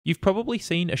You've probably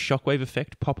seen a shockwave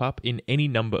effect pop up in any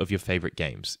number of your favorite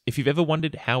games. If you've ever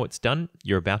wondered how it's done,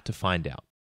 you're about to find out.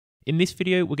 In this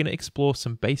video, we're going to explore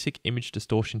some basic image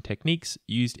distortion techniques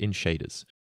used in shaders.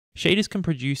 Shaders can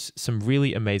produce some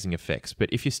really amazing effects, but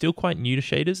if you're still quite new to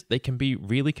shaders, they can be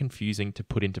really confusing to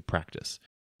put into practice.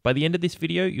 By the end of this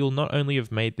video, you'll not only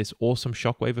have made this awesome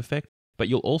shockwave effect, but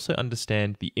you'll also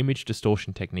understand the image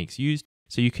distortion techniques used,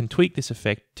 so you can tweak this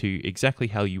effect to exactly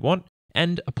how you want,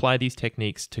 and apply these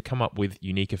techniques to come up with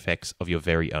unique effects of your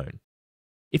very own.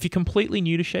 If you're completely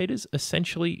new to shaders,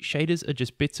 essentially shaders are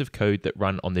just bits of code that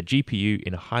run on the GPU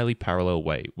in a highly parallel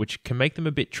way, which can make them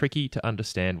a bit tricky to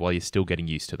understand while you're still getting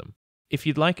used to them. If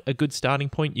you'd like a good starting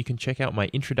point, you can check out my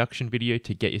introduction video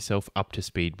to get yourself up to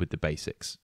speed with the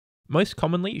basics. Most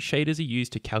commonly, shaders are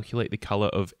used to calculate the color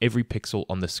of every pixel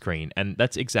on the screen, and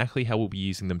that's exactly how we'll be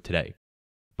using them today.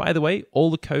 By the way,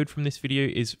 all the code from this video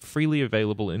is freely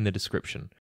available in the description.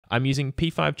 I'm using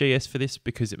P5.js for this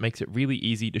because it makes it really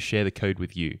easy to share the code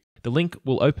with you. The link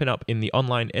will open up in the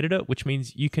online editor, which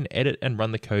means you can edit and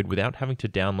run the code without having to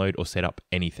download or set up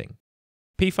anything.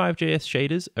 P5.js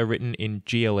shaders are written in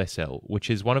GLSL, which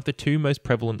is one of the two most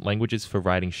prevalent languages for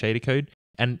writing shader code,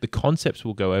 and the concepts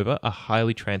we'll go over are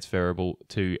highly transferable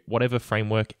to whatever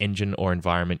framework, engine, or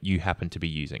environment you happen to be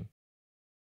using.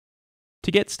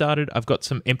 To get started, I've got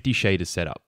some empty shaders set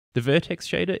up. The vertex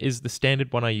shader is the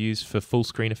standard one I use for full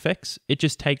screen effects. It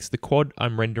just takes the quad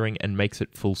I'm rendering and makes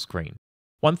it full screen.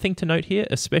 One thing to note here,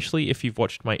 especially if you've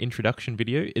watched my introduction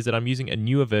video, is that I'm using a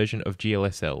newer version of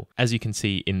GLSL, as you can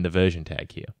see in the version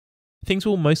tag here. Things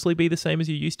will mostly be the same as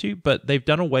you're used to, but they've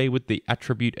done away with the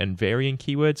attribute and varying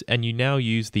keywords, and you now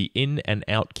use the in and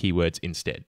out keywords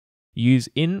instead. Use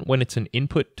in when it's an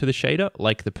input to the shader,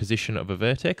 like the position of a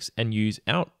vertex, and use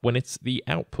out when it's the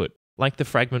output, like the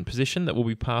fragment position that will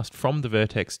be passed from the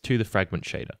vertex to the fragment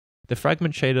shader. The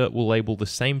fragment shader will label the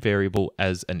same variable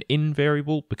as an in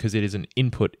variable because it is an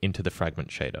input into the fragment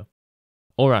shader.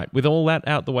 Alright, with all that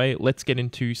out the way, let's get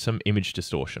into some image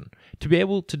distortion. To be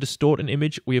able to distort an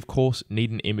image, we of course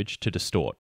need an image to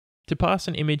distort. To pass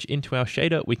an image into our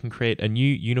shader, we can create a new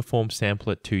uniform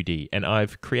sampler 2D, and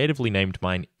I've creatively named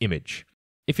mine Image.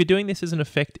 If you're doing this as an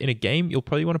effect in a game, you'll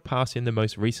probably want to pass in the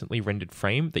most recently rendered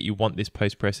frame that you want this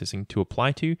post-processing to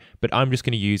apply to, but I'm just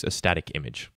going to use a static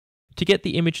image. To get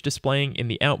the image displaying in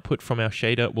the output from our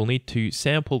shader, we'll need to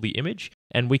sample the image,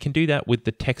 and we can do that with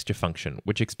the texture function,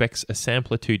 which expects a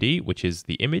sampler 2D, which is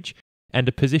the image, and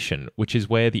a position, which is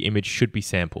where the image should be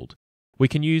sampled. We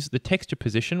can use the texture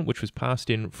position, which was passed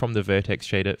in from the vertex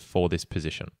shader for this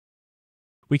position.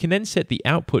 We can then set the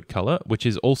output color, which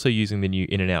is also using the new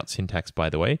in and out syntax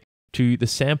by the way, to the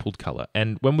sampled color.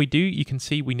 And when we do, you can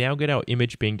see we now get our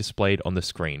image being displayed on the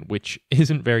screen, which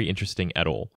isn't very interesting at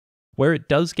all. Where it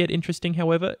does get interesting,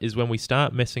 however, is when we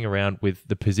start messing around with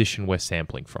the position we're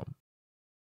sampling from.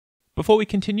 Before we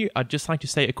continue, I'd just like to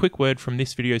say a quick word from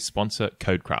this video's sponsor,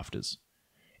 CodeCrafters.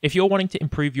 If you're wanting to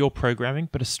improve your programming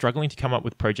but are struggling to come up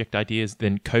with project ideas,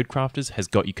 then CodeCrafters has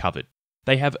got you covered.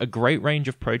 They have a great range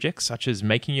of projects such as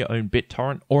making your own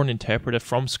BitTorrent or an interpreter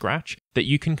from scratch that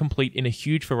you can complete in a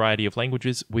huge variety of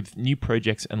languages, with new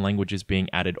projects and languages being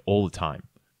added all the time.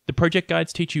 The project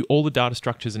guides teach you all the data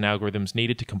structures and algorithms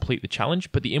needed to complete the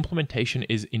challenge, but the implementation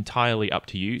is entirely up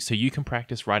to you, so you can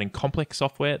practice writing complex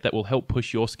software that will help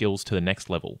push your skills to the next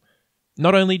level.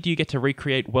 Not only do you get to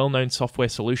recreate well-known software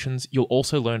solutions, you'll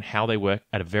also learn how they work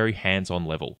at a very hands-on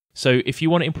level. So if you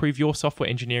want to improve your software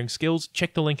engineering skills,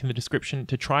 check the link in the description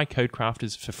to try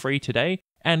CodeCrafters for free today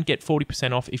and get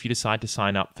 40% off if you decide to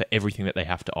sign up for everything that they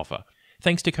have to offer.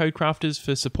 Thanks to CodeCrafters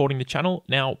for supporting the channel.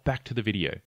 Now back to the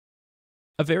video.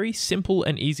 A very simple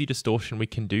and easy distortion we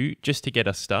can do just to get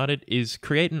us started is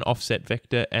create an offset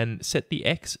vector and set the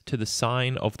X to the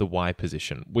sine of the Y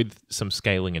position with some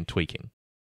scaling and tweaking.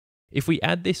 If we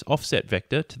add this offset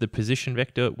vector to the position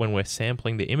vector when we're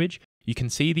sampling the image, you can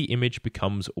see the image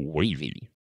becomes wavy.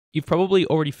 You've probably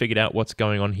already figured out what's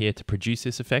going on here to produce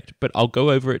this effect, but I'll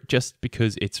go over it just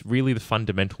because it's really the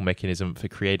fundamental mechanism for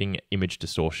creating image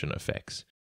distortion effects.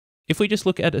 If we just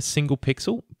look at a single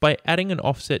pixel, by adding an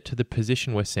offset to the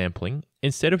position we're sampling,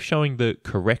 instead of showing the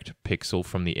correct pixel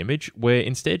from the image, we're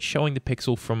instead showing the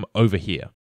pixel from over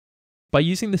here. By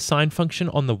using the sine function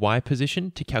on the Y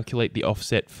position to calculate the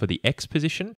offset for the X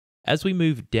position, as we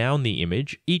move down the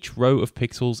image, each row of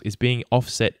pixels is being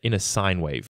offset in a sine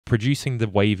wave, producing the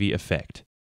wavy effect.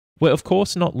 We're of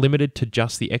course not limited to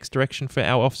just the X direction for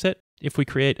our offset. If we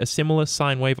create a similar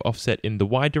sine wave offset in the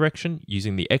Y direction,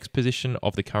 using the X position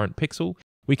of the current pixel,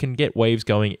 we can get waves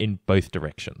going in both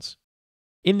directions.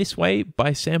 In this way,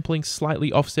 by sampling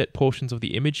slightly offset portions of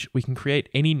the image, we can create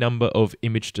any number of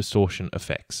image distortion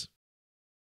effects.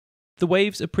 The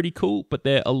waves are pretty cool, but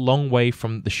they're a long way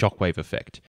from the shockwave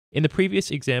effect. In the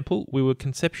previous example, we were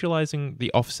conceptualizing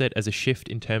the offset as a shift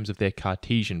in terms of their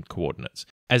Cartesian coordinates,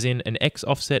 as in an x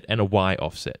offset and a y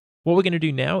offset. What we're going to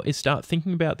do now is start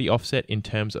thinking about the offset in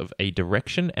terms of a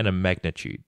direction and a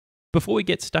magnitude. Before we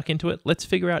get stuck into it, let's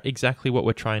figure out exactly what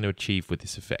we're trying to achieve with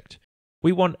this effect.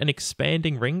 We want an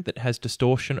expanding ring that has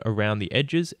distortion around the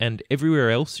edges and everywhere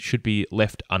else should be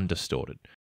left undistorted.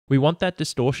 We want that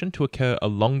distortion to occur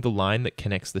along the line that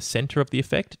connects the center of the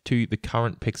effect to the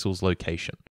current pixel's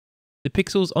location. The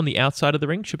pixels on the outside of the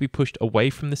ring should be pushed away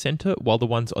from the center, while the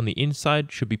ones on the inside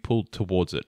should be pulled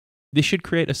towards it. This should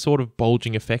create a sort of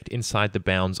bulging effect inside the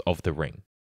bounds of the ring.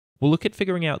 We'll look at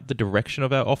figuring out the direction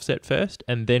of our offset first,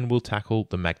 and then we'll tackle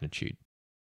the magnitude.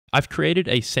 I've created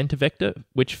a center vector,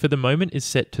 which for the moment is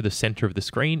set to the center of the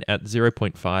screen at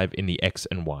 0.5 in the X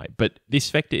and Y, but this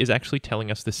vector is actually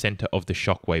telling us the center of the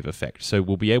shockwave effect, so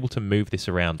we'll be able to move this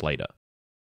around later.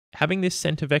 Having this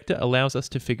center vector allows us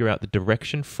to figure out the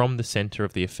direction from the center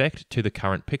of the effect to the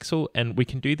current pixel, and we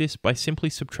can do this by simply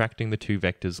subtracting the two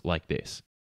vectors like this.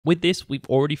 With this, we've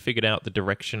already figured out the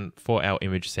direction for our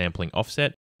image sampling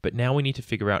offset, but now we need to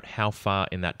figure out how far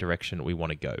in that direction we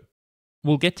want to go.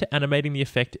 We'll get to animating the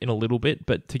effect in a little bit,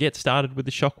 but to get started with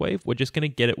the shockwave, we're just going to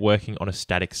get it working on a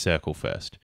static circle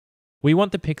first. We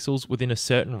want the pixels within a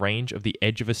certain range of the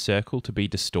edge of a circle to be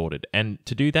distorted, and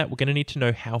to do that, we're going to need to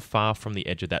know how far from the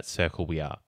edge of that circle we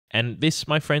are. And this,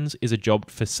 my friends, is a job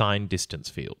for sign distance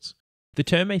fields. The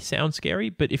term may sound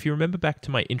scary, but if you remember back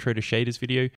to my Intro to Shaders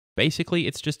video, basically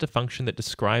it's just a function that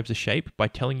describes a shape by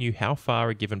telling you how far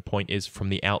a given point is from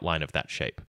the outline of that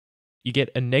shape. You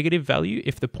get a negative value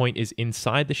if the point is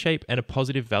inside the shape and a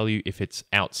positive value if it's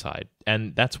outside,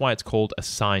 and that's why it's called a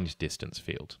signed distance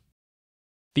field.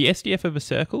 The SDF of a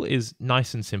circle is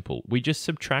nice and simple. We just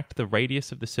subtract the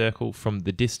radius of the circle from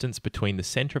the distance between the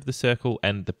center of the circle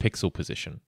and the pixel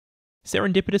position.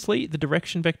 Serendipitously, the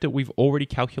direction vector we've already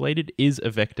calculated is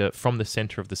a vector from the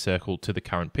center of the circle to the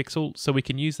current pixel, so we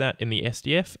can use that in the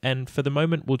SDF, and for the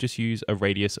moment we'll just use a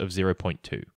radius of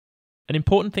 0.2. An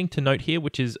important thing to note here,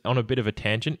 which is on a bit of a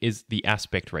tangent, is the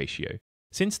aspect ratio.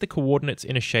 Since the coordinates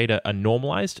in a shader are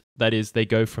normalized, that is, they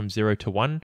go from 0 to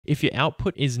 1, if your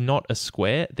output is not a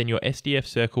square, then your SDF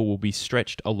circle will be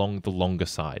stretched along the longer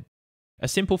side. A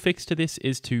simple fix to this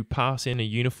is to pass in a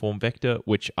uniform vector,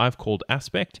 which I've called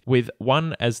aspect, with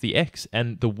 1 as the X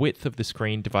and the width of the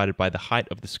screen divided by the height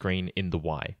of the screen in the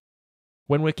Y.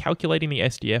 When we're calculating the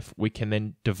SDF, we can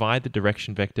then divide the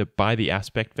direction vector by the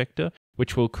aspect vector,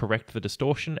 which will correct the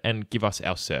distortion and give us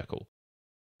our circle.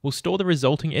 We'll store the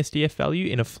resulting SDF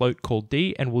value in a float called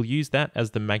d, and we'll use that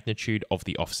as the magnitude of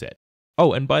the offset.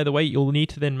 Oh, and by the way, you'll need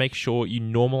to then make sure you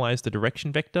normalize the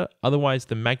direction vector, otherwise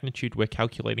the magnitude we're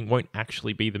calculating won't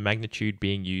actually be the magnitude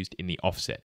being used in the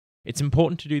offset. It's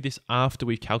important to do this after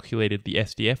we've calculated the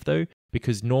SDF though,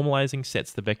 because normalizing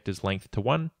sets the vector's length to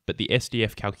 1, but the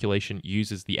SDF calculation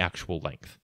uses the actual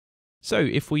length. So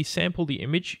if we sample the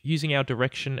image using our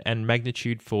direction and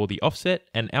magnitude for the offset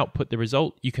and output the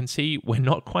result, you can see we're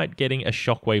not quite getting a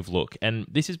shockwave look, and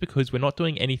this is because we're not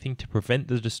doing anything to prevent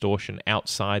the distortion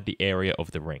outside the area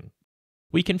of the ring.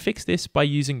 We can fix this by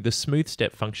using the smooth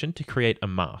step function to create a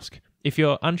mask. If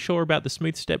you're unsure about the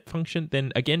smooth step function,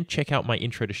 then again check out my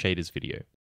Intro to Shaders video.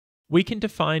 We can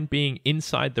define being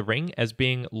inside the ring as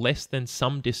being less than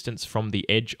some distance from the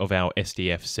edge of our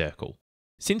SDF circle.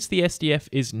 Since the SDF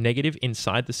is negative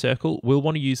inside the circle, we'll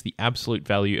want to use the absolute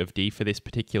value of d for this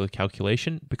particular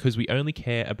calculation because we only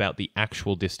care about the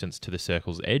actual distance to the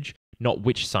circle's edge, not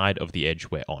which side of the edge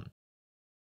we're on.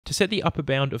 To set the upper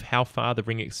bound of how far the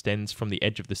ring extends from the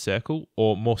edge of the circle,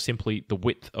 or more simply the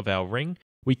width of our ring,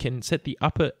 we can set the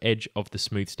upper edge of the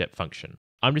smooth step function.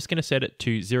 I'm just going to set it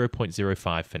to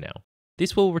 0.05 for now.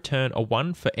 This will return a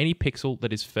 1 for any pixel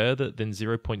that is further than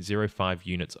 0.05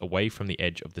 units away from the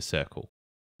edge of the circle.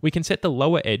 We can set the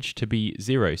lower edge to be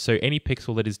 0, so any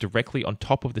pixel that is directly on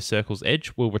top of the circle's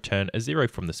edge will return a 0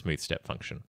 from the smooth step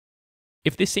function.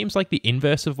 If this seems like the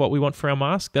inverse of what we want for our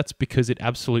mask, that's because it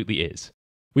absolutely is.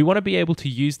 We want to be able to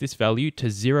use this value to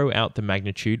zero out the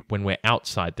magnitude when we're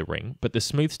outside the ring, but the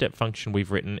smooth step function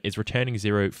we've written is returning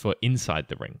 0 for inside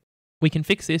the ring. We can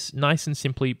fix this nice and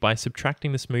simply by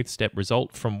subtracting the smooth step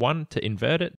result from 1 to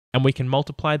invert it, and we can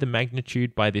multiply the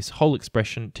magnitude by this whole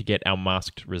expression to get our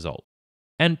masked result.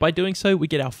 And by doing so, we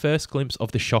get our first glimpse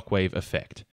of the shockwave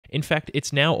effect. In fact,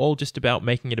 it's now all just about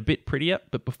making it a bit prettier,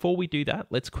 but before we do that,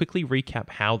 let's quickly recap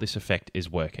how this effect is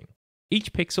working.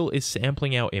 Each pixel is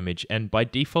sampling our image, and by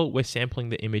default, we're sampling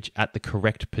the image at the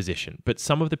correct position, but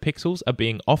some of the pixels are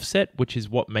being offset, which is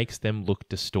what makes them look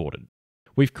distorted.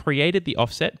 We've created the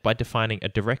offset by defining a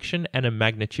direction and a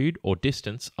magnitude or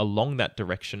distance along that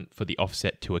direction for the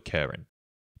offset to occur in.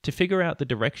 To figure out the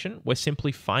direction, we're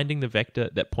simply finding the vector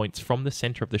that points from the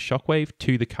center of the shockwave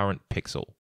to the current pixel.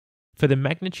 For the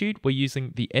magnitude, we're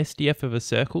using the SDF of a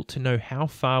circle to know how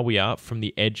far we are from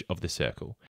the edge of the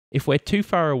circle. If we're too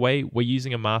far away, we're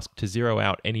using a mask to zero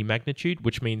out any magnitude,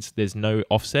 which means there's no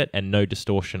offset and no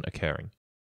distortion occurring.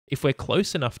 If we're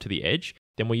close enough to the edge,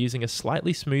 then we're using a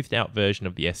slightly smoothed out version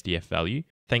of the SDF value,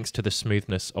 thanks to the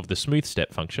smoothness of the smooth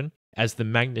step function, as the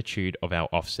magnitude of our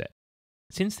offset.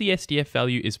 Since the SDF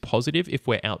value is positive if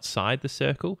we're outside the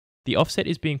circle, the offset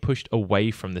is being pushed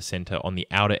away from the center on the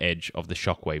outer edge of the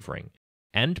shockwave ring.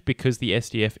 And because the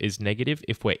SDF is negative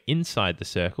if we're inside the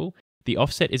circle, the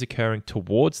offset is occurring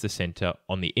towards the center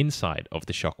on the inside of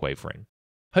the shockwave ring.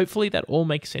 Hopefully that all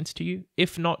makes sense to you.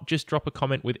 If not, just drop a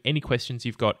comment with any questions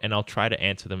you've got and I'll try to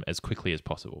answer them as quickly as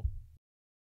possible.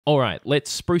 Alright,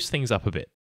 let's spruce things up a bit.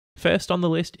 First on the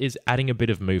list is adding a bit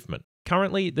of movement.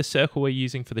 Currently, the circle we're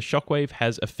using for the shockwave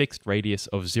has a fixed radius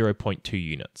of 0.2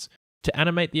 units. To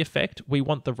animate the effect, we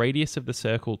want the radius of the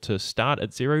circle to start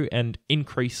at 0 and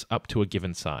increase up to a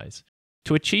given size.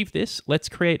 To achieve this, let's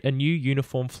create a new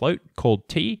uniform float called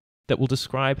T that will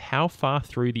describe how far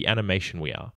through the animation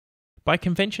we are. By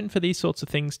convention for these sorts of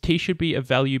things, T should be a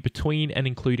value between and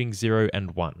including 0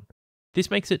 and 1. This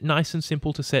makes it nice and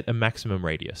simple to set a maximum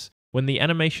radius. When the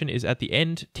animation is at the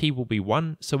end, T will be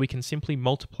 1, so we can simply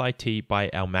multiply T by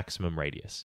our maximum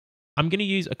radius. I'm going to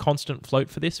use a constant float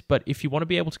for this, but if you want to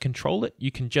be able to control it, you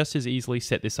can just as easily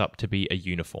set this up to be a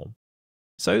uniform.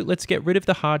 So let's get rid of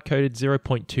the hard-coded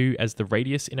 0.2 as the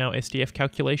radius in our SDF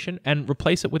calculation and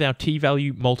replace it with our T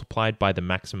value multiplied by the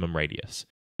maximum radius.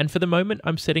 And for the moment,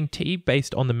 I'm setting T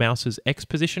based on the mouse's X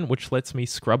position, which lets me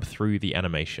scrub through the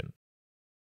animation.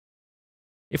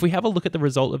 If we have a look at the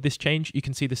result of this change, you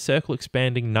can see the circle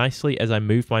expanding nicely as I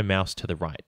move my mouse to the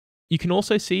right. You can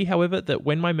also see, however, that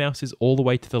when my mouse is all the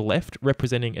way to the left,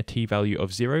 representing a T value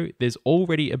of 0, there's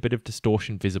already a bit of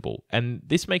distortion visible, and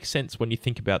this makes sense when you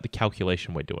think about the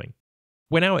calculation we're doing.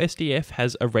 When our SDF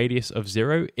has a radius of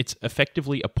 0, it's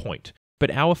effectively a point,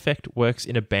 but our effect works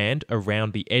in a band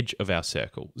around the edge of our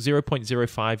circle,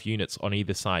 0.05 units on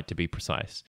either side to be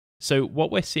precise. So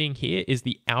what we're seeing here is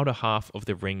the outer half of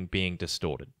the ring being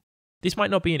distorted. This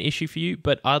might not be an issue for you,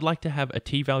 but I'd like to have a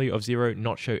T value of 0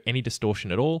 not show any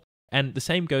distortion at all, and the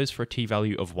same goes for a T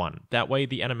value of 1. That way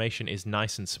the animation is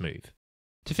nice and smooth.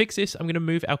 To fix this, I'm going to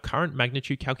move our current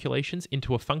magnitude calculations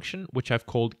into a function which I've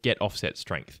called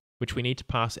getOffsetStrength, which we need to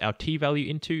pass our T value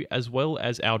into as well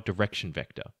as our direction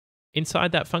vector.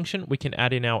 Inside that function, we can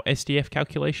add in our SDF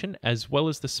calculation as well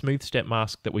as the smooth step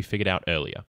mask that we figured out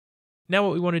earlier. Now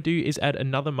what we want to do is add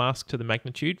another mask to the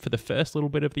magnitude for the first little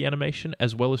bit of the animation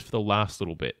as well as for the last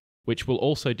little bit, which we'll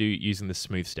also do using the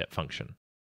smooth step function.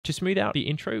 To smooth out the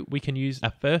intro, we can use a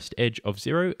first edge of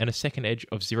 0 and a second edge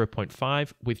of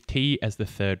 0.5 with T as the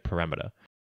third parameter.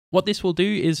 What this will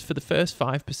do is for the first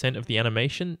 5% of the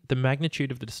animation, the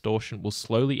magnitude of the distortion will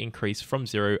slowly increase from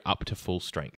 0 up to full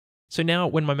strength. So now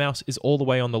when my mouse is all the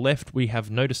way on the left, we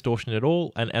have no distortion at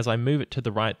all, and as I move it to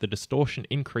the right, the distortion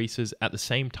increases at the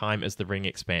same time as the ring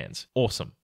expands.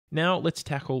 Awesome. Now let's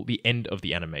tackle the end of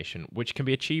the animation, which can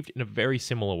be achieved in a very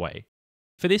similar way.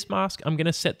 For this mask, I'm going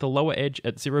to set the lower edge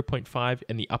at 0.5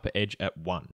 and the upper edge at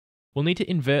 1. We'll need to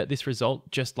invert this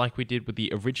result just like we did with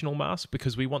the original mask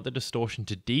because we want the distortion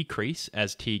to decrease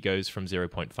as T goes from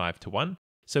 0.5 to 1,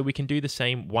 so we can do the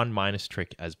same 1-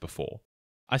 trick as before.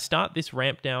 I start this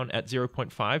ramp down at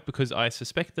 0.5 because I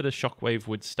suspect that a shockwave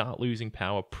would start losing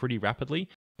power pretty rapidly,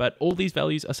 but all these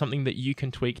values are something that you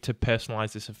can tweak to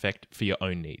personalize this effect for your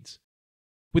own needs.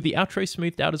 With the outro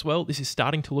smoothed out as well, this is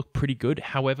starting to look pretty good.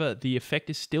 However, the effect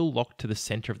is still locked to the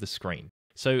center of the screen.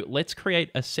 So let's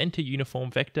create a center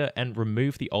uniform vector and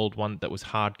remove the old one that was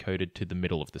hard-coded to the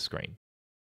middle of the screen.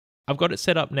 I've got it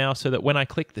set up now so that when I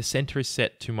click, the center is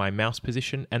set to my mouse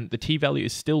position and the T value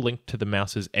is still linked to the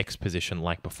mouse's X position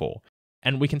like before.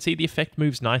 And we can see the effect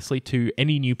moves nicely to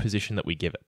any new position that we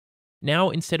give it.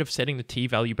 Now, instead of setting the T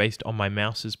value based on my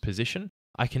mouse's position,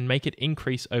 I can make it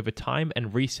increase over time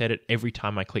and reset it every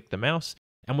time I click the mouse,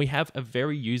 and we have a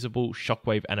very usable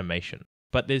shockwave animation,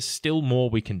 but there's still more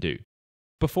we can do.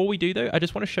 Before we do though, I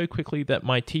just want to show quickly that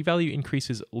my T value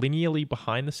increases linearly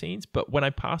behind the scenes, but when I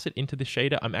pass it into the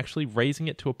shader, I'm actually raising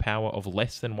it to a power of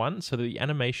less than 1 so that the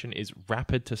animation is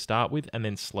rapid to start with and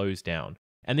then slows down.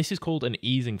 And this is called an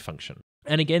easing function.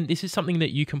 And again, this is something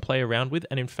that you can play around with,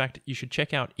 and in fact, you should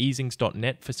check out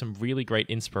easings.net for some really great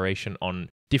inspiration on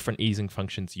different easing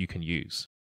functions you can use.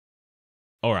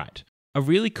 Alright, a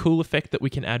really cool effect that we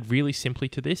can add really simply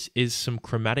to this is some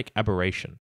chromatic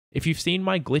aberration. If you've seen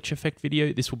my glitch effect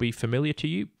video, this will be familiar to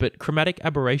you, but chromatic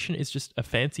aberration is just a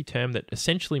fancy term that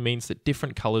essentially means that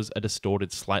different colors are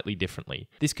distorted slightly differently.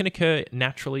 This can occur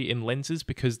naturally in lenses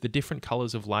because the different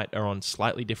colors of light are on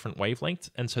slightly different wavelengths,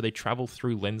 and so they travel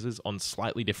through lenses on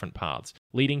slightly different paths,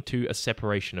 leading to a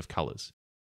separation of colors.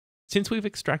 Since we've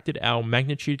extracted our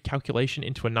magnitude calculation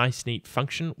into a nice neat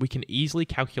function, we can easily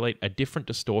calculate a different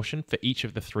distortion for each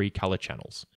of the 3 color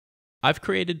channels. I've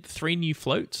created 3 new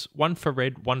floats, one for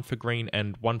red, one for green,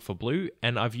 and one for blue,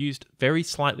 and I've used very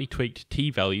slightly tweaked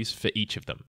T values for each of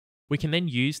them. We can then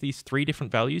use these 3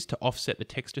 different values to offset the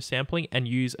texture sampling and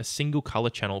use a single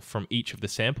color channel from each of the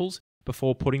samples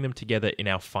before putting them together in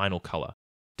our final color.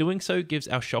 Doing so gives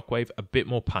our Shockwave a bit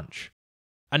more punch.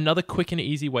 Another quick and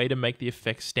easy way to make the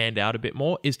effect stand out a bit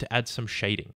more is to add some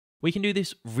shading. We can do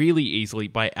this really easily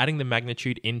by adding the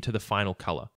magnitude into the final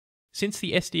color. Since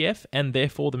the SDF, and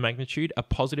therefore the magnitude, are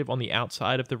positive on the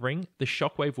outside of the ring, the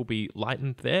Shockwave will be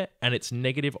lightened there, and it's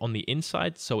negative on the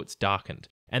inside, so it's darkened.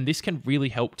 And this can really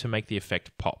help to make the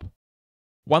effect pop.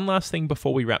 One last thing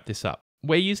before we wrap this up.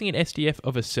 We're using an SDF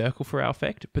of a circle for our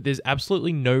effect, but there's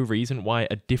absolutely no reason why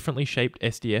a differently shaped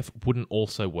SDF wouldn't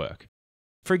also work.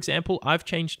 For example, I've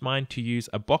changed mine to use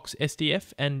a box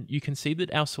SDF, and you can see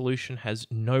that our solution has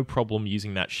no problem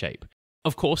using that shape.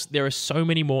 Of course, there are so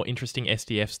many more interesting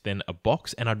SDFs than a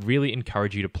box, and I'd really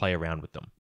encourage you to play around with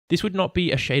them. This would not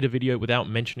be a shader video without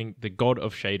mentioning the god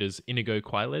of shaders, Inigo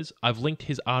Quilez. I've linked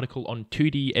his article on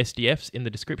 2D SDFs in the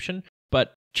description,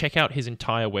 but check out his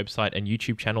entire website and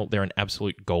YouTube channel, they're an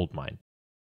absolute goldmine.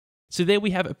 So there we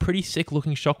have a pretty sick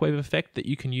looking Shockwave effect that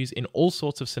you can use in all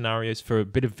sorts of scenarios for a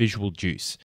bit of visual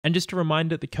juice. And just a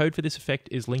reminder, the code for this effect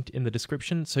is linked in the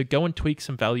description, so go and tweak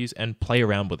some values and play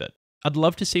around with it. I'd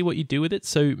love to see what you do with it,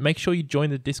 so make sure you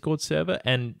join the Discord server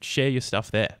and share your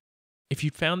stuff there. If you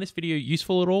found this video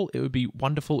useful at all, it would be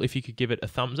wonderful if you could give it a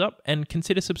thumbs up and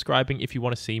consider subscribing if you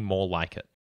want to see more like it.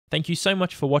 Thank you so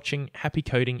much for watching, happy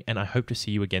coding, and I hope to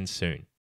see you again soon.